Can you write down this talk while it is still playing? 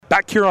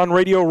Back here on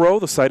Radio Row,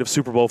 the site of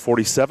Super Bowl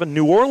 47,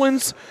 New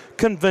Orleans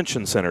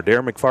Convention Center.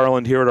 Darren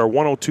McFarland here at our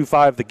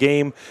 102.5 The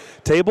Game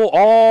table.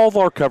 All of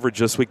our coverage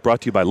this week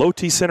brought to you by Low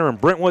T Center in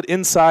Brentwood,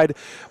 inside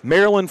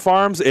Maryland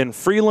Farms and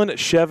Freeland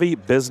Chevy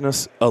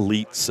Business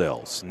Elite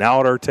Sales. Now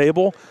at our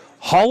table,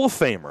 Hall of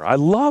Famer. I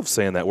love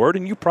saying that word,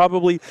 and you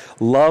probably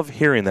love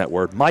hearing that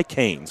word. Mike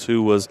Haynes,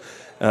 who was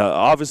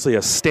obviously a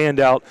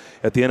standout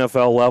at the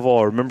NFL level.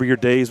 I remember your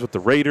days with the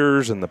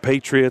Raiders and the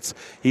Patriots.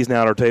 He's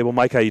now at our table.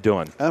 Mike, how you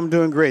doing? I'm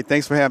doing great.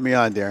 Thanks for having me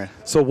on, Darren.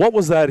 So what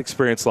was that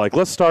experience like?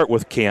 Let's start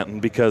with Canton,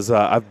 because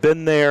I've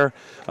been there.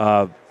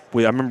 I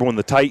remember when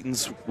the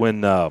Titans, when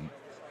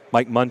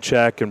Mike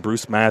Munchak and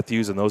Bruce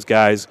Matthews and those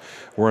guys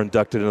were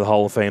inducted into the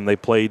Hall of Fame. They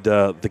played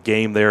the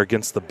game there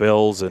against the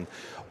Bills. And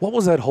what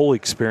was that whole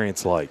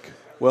experience like?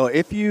 Well,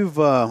 if you've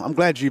I'm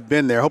glad you've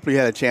been there. Hopefully you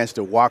had a chance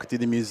to walk through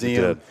the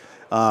museum. You did.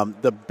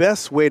 The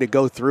best way to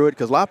go through it,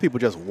 because a lot of people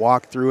just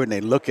walk through it and they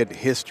look at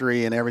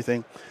history and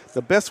everything.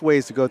 The best way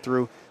is to go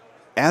through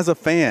as a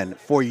fan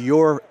for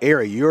your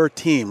area, your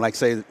team. Like,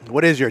 say,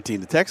 what is your team?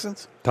 The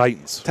Texans?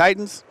 Titans.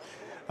 Titans?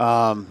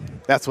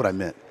 That's what I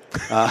meant.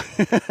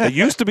 It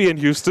used to be in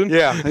Houston.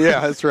 Yeah,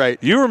 that's right.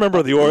 You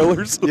remember the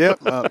Oilers?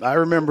 Yep, I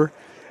remember.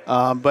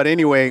 But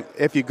anyway,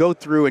 if you go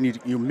through and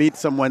you meet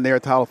someone there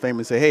at the Hall of Fame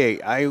and say, hey,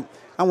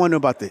 I want to know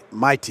about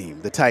my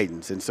team, the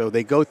Titans. And so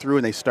they go through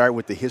and they start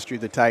with the history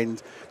of the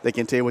Titans. They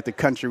can tell you what the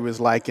country was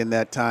like in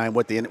that time,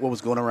 what was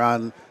going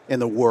around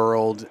in the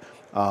world,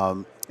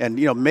 and,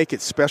 make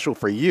it special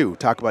for you.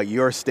 Talk about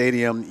your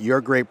stadium, your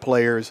great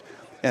players.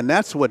 And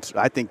that's what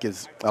I think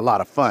is a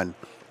lot of fun.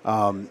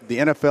 The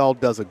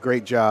NFL does a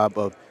great job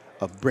of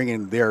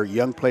bringing their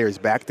young players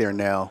back there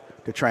now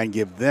to try and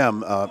give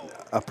them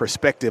a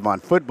perspective on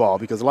football,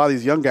 because a lot of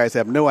these young guys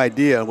have no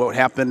idea what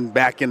happened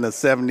back in the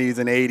 70s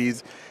and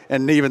 80s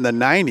and even the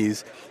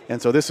 90s.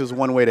 And so this is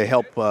one way to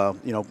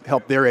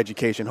help their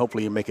education.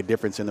 Hopefully you make a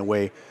difference in the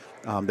way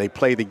they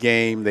play the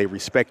game, they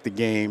respect the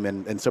game,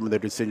 and some of the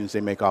decisions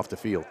they make off the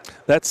field.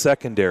 That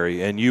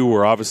secondary, and you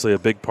were obviously a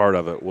big part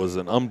of it, was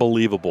an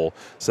unbelievable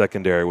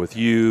secondary with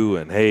you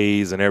and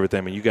Haynes and everything.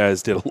 I mean, you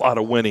guys did a lot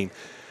of winning.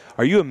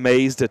 Are you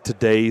amazed at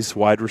today's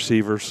wide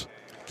receivers?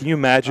 Can you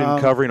imagine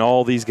covering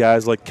all these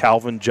guys like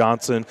Calvin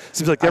Johnson?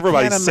 Seems like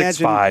everybody's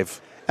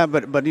 6'5".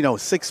 But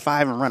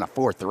 6'5" and run a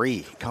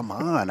 4.3. Come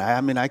on.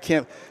 I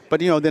can't. But,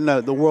 then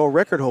the world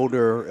record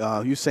holder,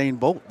 Usain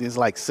Bolt, is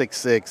like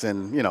 6'6",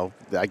 and,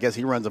 I guess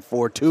he runs a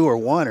 4.2 or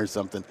 1 or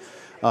something.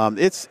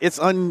 It's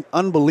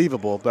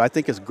unbelievable, but I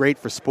think it's great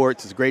for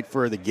sports. It's great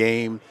for the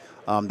game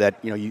that,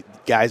 you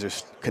guys are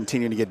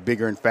continuing to get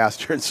bigger and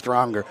faster and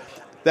stronger.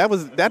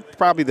 That's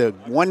probably the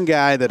one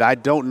guy that I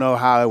don't know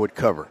how I would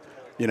cover,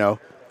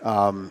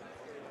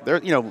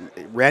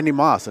 Randy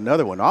Moss,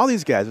 another one. All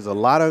these guys, there's a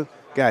lot of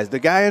guys. The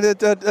guy at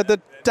the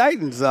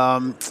Titans,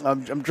 I'm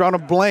drawing a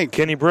blank.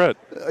 Kenny Britt.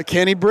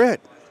 Kenny Britt,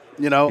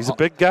 He's a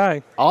big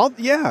guy.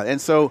 And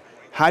so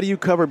how do you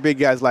cover big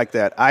guys like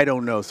that? I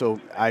don't know.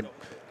 So I'd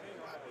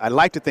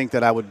like to think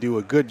that I would do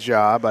a good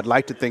job. I'd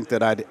like to think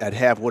that I'd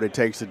have what it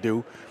takes to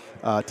do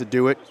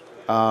it.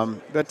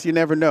 But you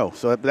never know.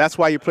 So that's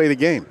why you play the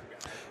game.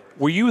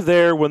 Were you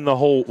there when the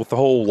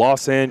whole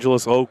Los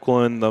Angeles,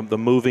 Oakland, the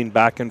moving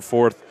back and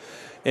forth?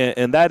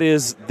 And that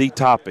is the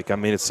topic. I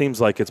mean, it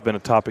seems like it's been a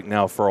topic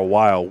now for a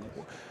while.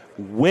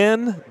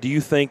 When do you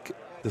think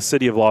the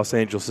city of Los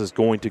Angeles is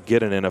going to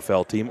get an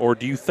NFL team, or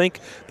do you think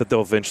that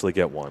they'll eventually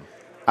get one?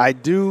 I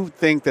do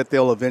think that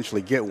they'll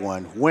eventually get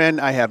one.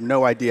 When, I have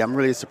no idea. I'm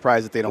really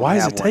surprised that they don't have one.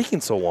 Why is it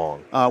taking so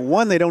long?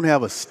 One, they don't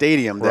have a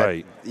stadium that,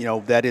 right.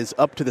 That is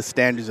up to the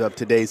standards of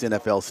today's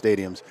NFL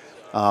stadiums.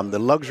 The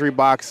luxury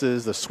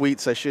boxes, the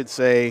suites, I should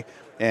say,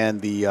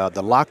 and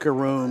the locker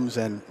rooms,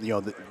 and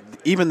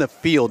even the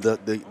field,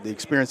 the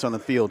experience on the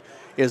field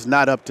is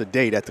not up to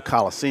date at the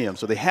Coliseum.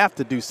 So they have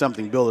to do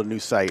something, build a new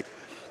site.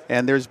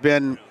 And there's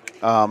been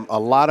a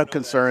lot of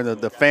concern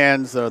that the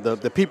fans,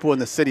 the people in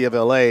the city of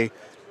L.A.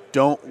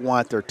 don't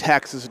want their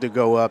taxes to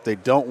go up. They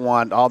don't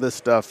want all this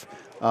stuff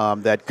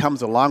that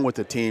comes along with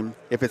the team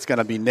if it's going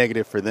to be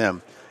negative for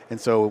them. And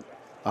so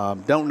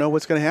don't know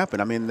what's going to happen.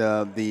 I mean,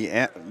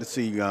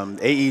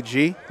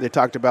 AEG, they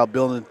talked about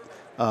building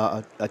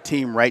a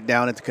team right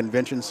down at the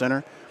convention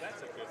center.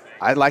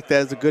 I like that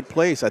as a good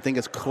place. I think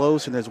it's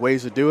close and there's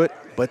ways to do it,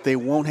 but they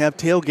won't have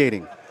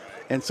tailgating.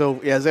 And so,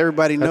 as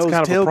everybody knows,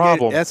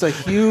 tailgating, that's a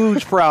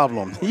huge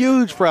problem,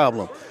 huge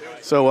problem.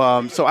 So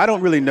I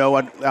don't really know.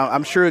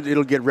 I'm sure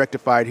it'll get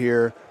rectified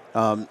here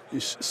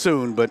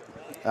soon, but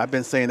I've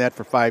been saying that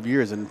for 5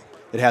 years, and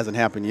it hasn't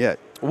happened yet.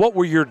 What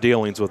were your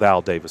dealings with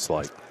Al Davis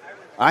like?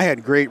 I had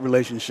a great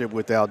relationship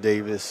with Al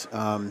Davis.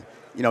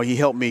 He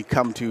helped me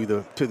come to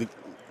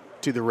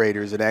the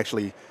Raiders, and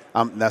actually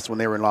that's when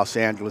they were in Los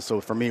Angeles.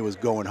 So for me, it was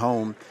going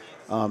home.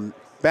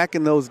 Back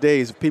in those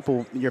days,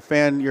 people, your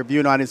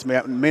viewing audience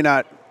may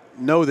not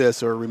know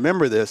this or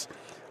remember this.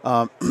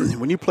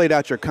 When you played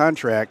out your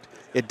contract,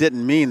 it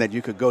didn't mean that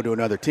you could go to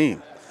another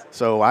team.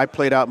 So I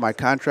played out my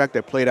contract,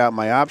 I played out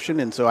my option,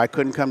 and so I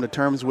couldn't come to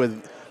terms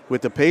with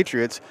the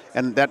Patriots,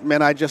 and that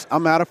meant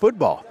I'm out of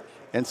football.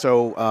 And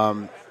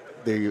so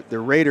the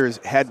Raiders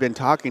had been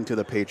talking to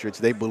the Patriots.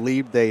 They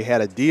believed they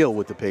had a deal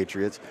with the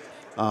Patriots.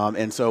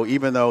 And so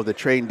even though the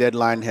trading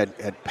deadline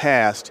had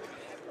passed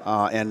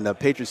and the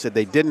Patriots said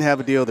they didn't have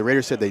a deal, the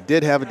Raiders said they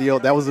did have a deal,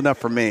 that was enough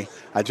for me.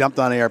 I jumped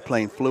on an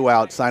airplane, flew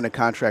out, signed a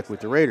contract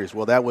with the Raiders.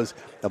 Well, that was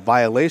a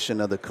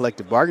violation of the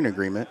collective bargaining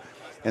agreement.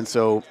 And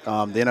so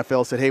the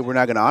NFL said, hey, we're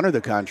not going to honor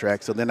the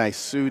contract. So then I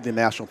sued the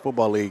National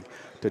Football League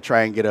to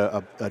try and get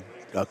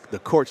the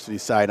courts to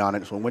decide on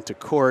it. So I went to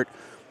court.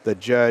 The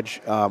judge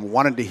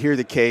wanted to hear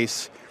the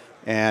case,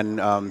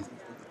 and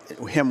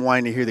him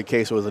wanting to hear the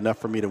case was enough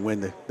for me to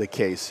win the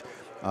case.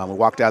 We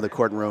walked out of the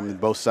courtroom, and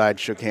both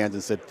sides shook hands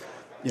and said,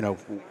 you know,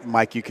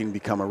 Mike, you can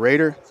become a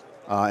Raider,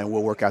 and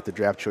we'll work out the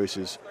draft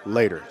choices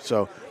later.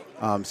 So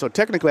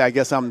technically, I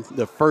guess I'm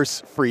the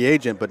first free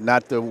agent, but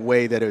not the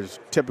way that it is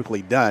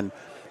typically done.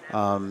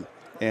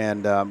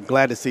 And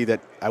glad to see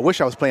that. I wish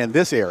I was playing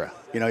this era.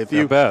 You know, if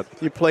you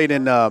played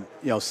in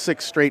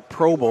 6 straight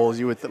Pro Bowls,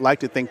 you would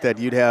like to think that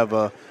you'd have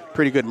a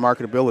pretty good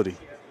marketability.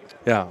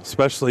 Yeah,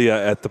 especially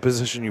at the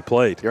position you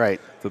played. Right.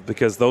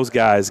 Because those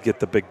guys get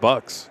the big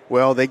bucks.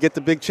 Well, they get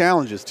the big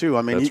challenges too.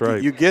 I mean,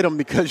 you get them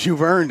because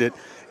you've earned it.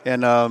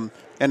 And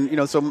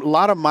so a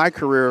lot of my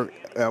career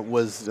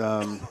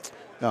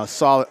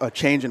saw a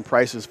change in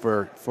prices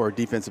for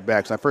defensive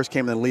backs. When I first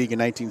came in the league in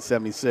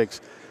 1976,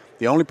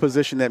 the only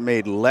position that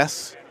made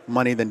less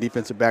money than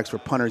defensive backs were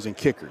punters and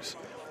kickers.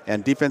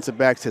 And defensive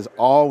backs has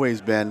always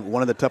been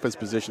one of the toughest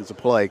positions to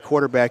play,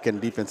 quarterback and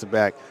defensive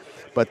back.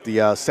 But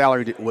the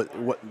salary, it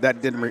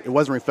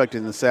wasn't reflected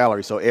in the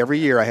salary. So every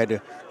year I had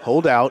to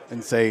hold out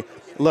and say,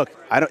 look,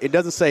 it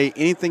doesn't say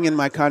anything in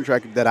my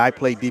contract that I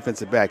play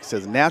defensive back. It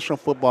says National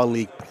Football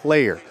League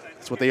player.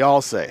 That's what they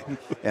all say.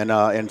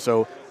 And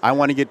so I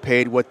want to get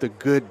paid what the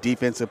good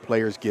defensive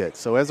players get.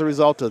 So as a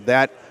result of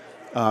that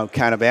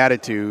kind of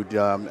attitude,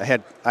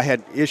 I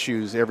had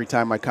issues every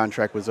time my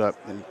contract was up.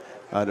 And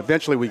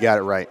eventually we got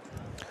it right.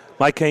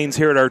 Mike Haynes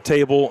here at our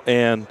table,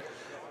 and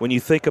when you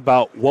think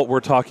about what we're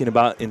talking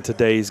about in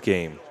today's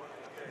game,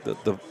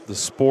 the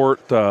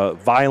sport,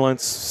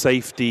 violence,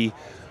 safety,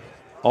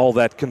 all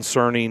that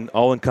concerning,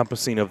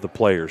 all-encompassing of the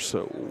players.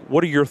 So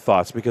what are your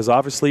thoughts? Because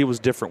obviously it was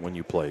different when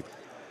you played.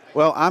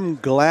 Well, I'm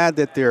glad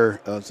that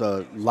there's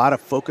a lot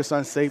of focus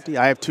on safety.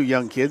 I have 2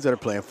 young kids that are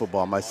playing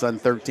football. My son,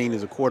 13,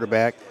 is a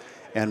quarterback,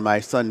 and my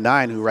son,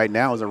 9, who right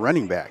now is a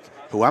running back,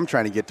 who I'm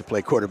trying to get to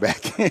play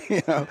quarterback.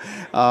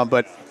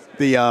 But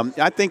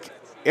I think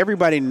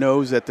everybody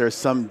knows that there's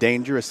some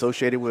danger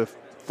associated with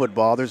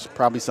football. There's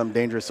probably some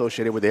danger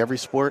associated with every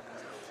sport.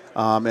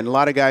 And a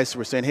lot of guys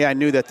were saying, hey, I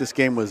knew that this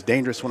game was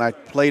dangerous when I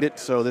played it,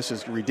 so this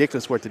is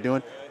ridiculous what they're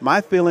doing. My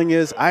feeling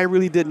is I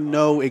really didn't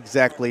know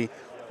exactly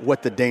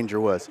what the danger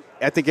was.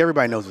 I think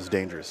everybody knows it's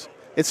dangerous.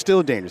 It's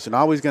still dangerous and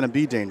always going to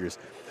be dangerous.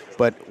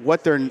 But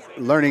what they're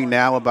learning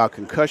now about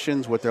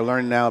concussions, what they're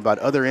learning now about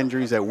other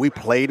injuries that we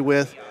played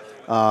with,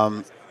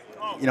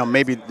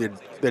 maybe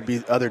there'd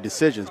be other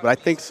decisions. But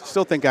I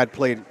still think I'd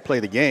play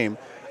the game.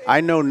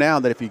 I know now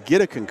that if you get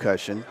a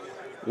concussion,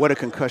 what a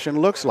concussion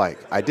looks like.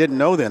 I didn't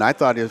know then. I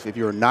thought if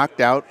you were knocked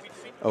out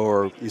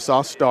or you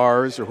saw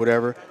stars or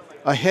whatever,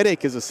 a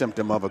headache is a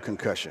symptom of a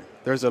concussion.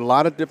 There's a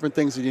lot of different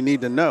things that you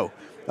need to know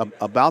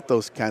about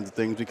those kinds of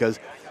things, because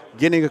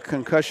getting a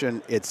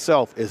concussion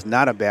itself is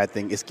not a bad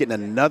thing. It's getting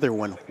another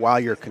one while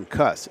you're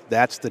concussed.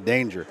 That's the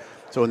danger.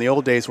 So in the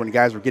old days when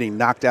guys were getting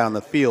knocked out on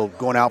the field,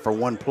 going out for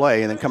one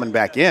play and then coming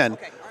back in,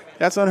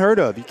 that's unheard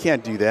of. You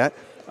can't do that.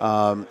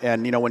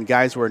 When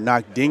guys were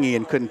knocked dingy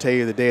and couldn't tell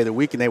you the day of the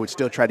week and they would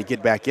still try to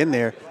get back in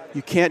there,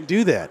 you can't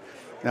do that.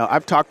 Now,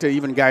 I've talked to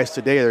even guys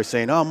today that are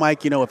saying, oh,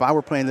 Mike, if I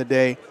were playing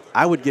today,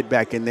 I would get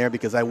back in there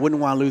because I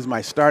wouldn't want to lose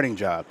my starting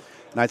job.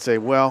 And I'd say,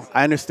 well,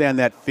 I understand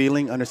that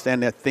feeling,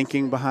 understand that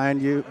thinking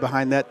behind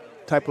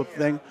that type of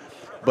thing.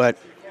 But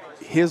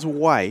his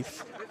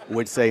wife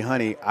would say,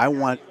 honey, I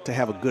want to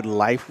have a good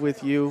life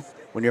with you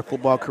when your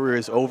football career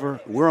is over.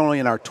 We're only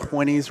in our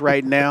 20s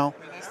right now.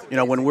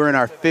 When we're in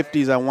our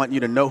 50s, I want you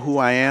to know who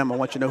I am. I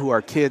want you to know who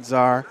our kids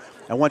are.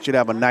 I want you to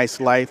have a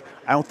nice life.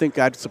 I don't think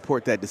I'd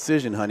support that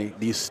decision, honey.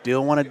 Do you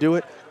still want to do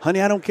it?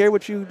 Honey, I don't care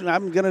what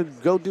I'm going to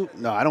go do.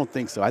 No, I don't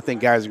think so. I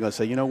think guys are going to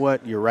say, you know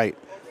what, you're right.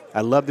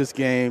 I love this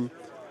game.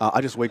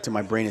 I'll just wait till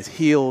my brain is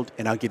healed,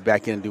 and I'll get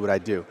back in and do what I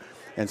do.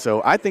 And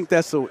so I think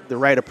that's the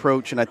right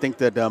approach, and I think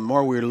that the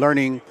more we're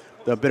learning,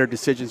 the better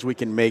decisions we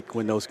can make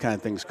when those kind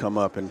of things come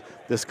up. And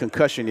this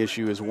concussion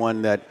issue is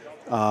one that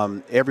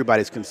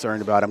everybody's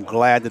concerned about. I'm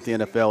glad that the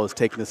NFL is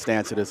taking the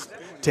stance it is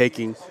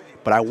taking,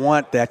 but I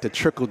want that to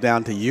trickle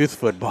down to youth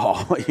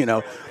football,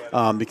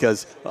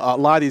 because a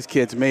lot of these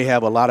kids may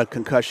have a lot of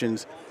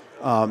concussions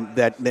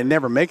that they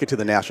never make it to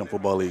the National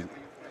Football League.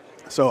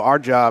 So our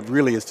job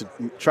really is to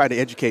try to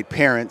educate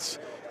parents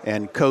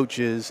and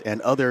coaches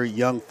and other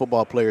young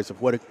football players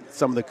of what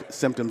some of the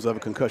symptoms of a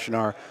concussion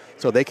are,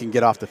 so they can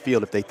get off the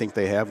field if they think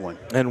they have one.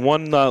 And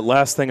one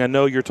last thing, I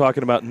know you're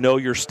talking about know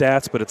your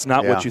stats, but it's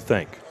not what you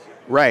think.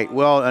 Right.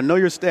 Well, know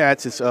your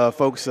stats is,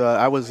 folks,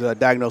 I was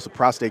diagnosed with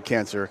prostate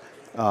cancer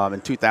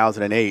in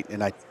 2008,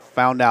 and I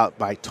found out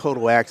by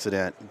total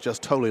accident,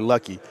 just totally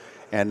lucky.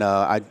 And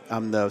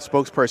I'm the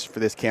spokesperson for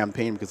this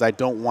campaign because I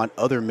don't want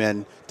other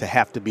men to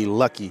have to be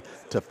lucky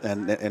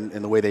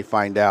in the way they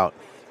find out.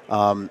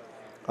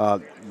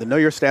 The Know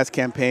Your Stats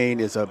campaign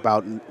is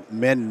about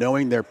men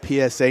knowing their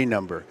PSA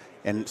number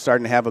and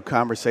starting to have a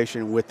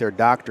conversation with their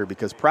doctor,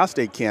 because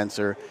prostate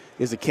cancer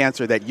is a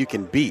cancer that you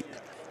can beat.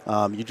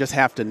 You just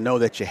have to know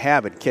that you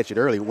have it and catch it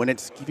early.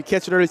 If you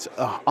catch it early, it's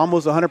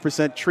almost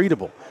 100%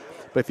 treatable.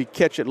 But if you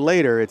catch it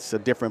later, it's a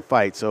different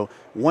fight. So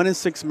 1 in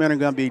 6 men are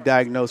going to be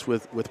diagnosed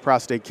with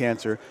prostate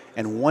cancer,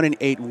 and 1 in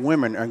 8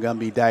 women are going to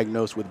be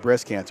diagnosed with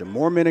breast cancer.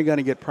 More men are going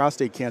to get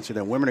prostate cancer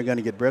than women are going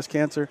to get breast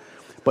cancer,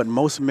 but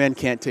most men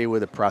can't tell you where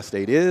the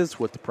prostate is,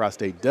 what the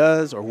prostate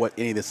does, or what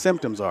any of the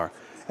symptoms are.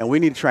 And we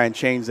need to try and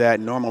change that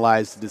and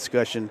normalize the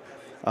discussion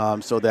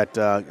so that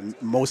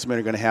most men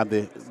are going to have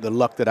the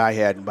luck that I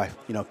had by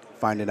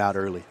finding out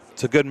early.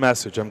 It's a good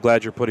message. I'm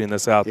glad you're putting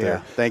this out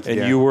there. Thank you,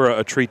 And Darren. you were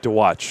a treat to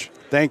watch.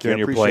 Thank you. During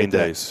your playing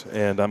days.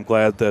 And I'm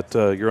glad that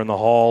you're in the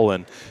hall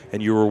and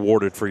you're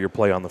rewarded for your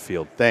play on the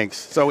field. Thanks.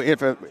 So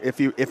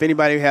if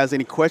anybody has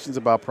any questions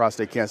about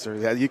prostate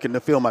cancer, you can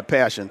feel my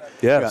passion.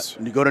 Yes.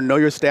 You go to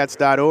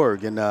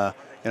knowyourstats.org, and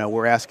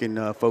we're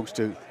asking folks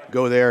to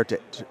go there to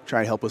try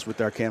and help us with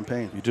our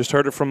campaign. You just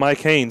heard it from Mike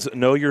Haynes,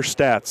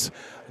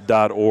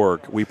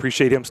 knowyourstats.org. We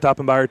appreciate him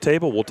stopping by our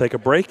table. We'll take a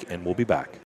break, and we'll be back.